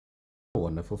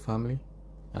Wonderful family,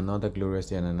 another glorious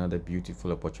day and another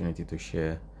beautiful opportunity to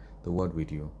share the word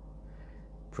with you.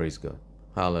 Praise God.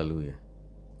 Hallelujah.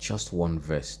 Just one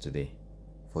verse today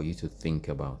for you to think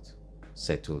about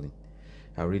settling.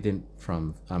 I'm reading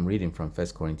from 1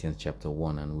 Corinthians chapter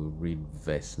 1, and we'll read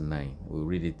verse 9. We'll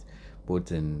read it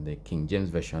both in the King James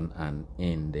Version and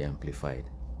in the Amplified.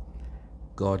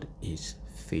 God is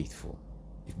faithful.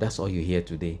 If that's all you hear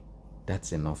today,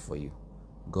 that's enough for you.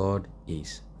 God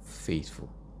is faithful,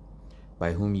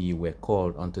 by whom ye were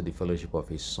called unto the fellowship of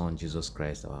his Son, Jesus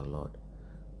Christ our Lord.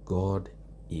 God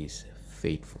is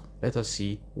faithful. Let us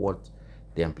see what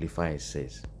the Amplified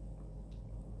says.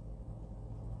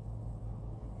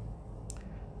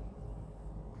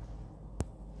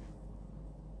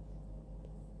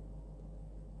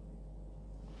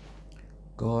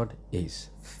 God is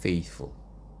faithful,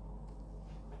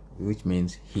 which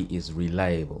means he is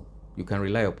reliable. You can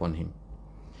rely upon him.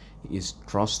 He is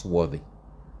trustworthy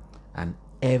and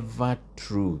ever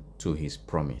true to his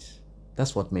promise.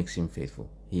 That's what makes him faithful.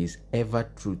 He is ever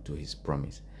true to his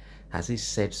promise. Has he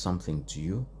said something to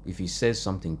you? If he says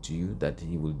something to you that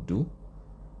he will do,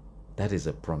 that is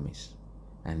a promise.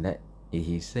 And that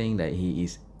he's saying that he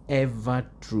is ever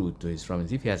true to his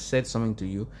promise. If he has said something to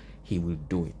you, he will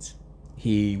do it.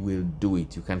 He will do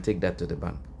it. You can take that to the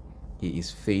bank. He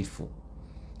is faithful.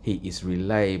 He is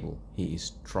reliable. He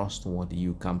is trustworthy.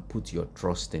 You can put your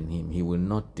trust in him. He will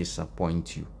not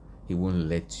disappoint you. He won't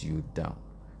let you down.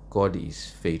 God is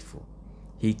faithful.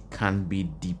 He can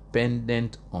be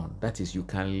dependent on. That is, you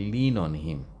can lean on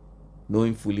him,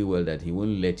 knowing fully well that he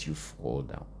won't let you fall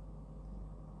down.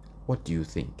 What do you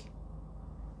think?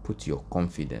 Put your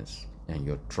confidence and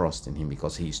your trust in him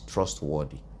because he is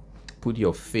trustworthy. Put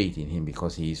your faith in him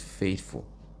because he is faithful.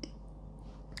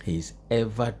 He is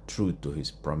ever true to his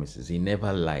promises. He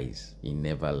never lies. He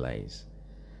never lies.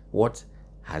 What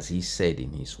has he said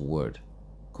in his word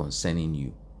concerning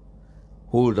you?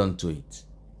 Hold on to it.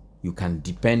 You can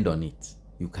depend on it.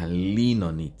 You can lean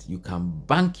on it. You can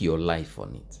bank your life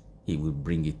on it. He will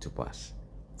bring it to pass.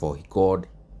 For God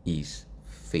is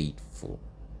faithful.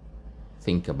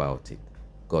 Think about it.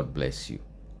 God bless you.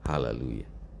 Hallelujah.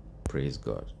 Praise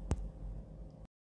God.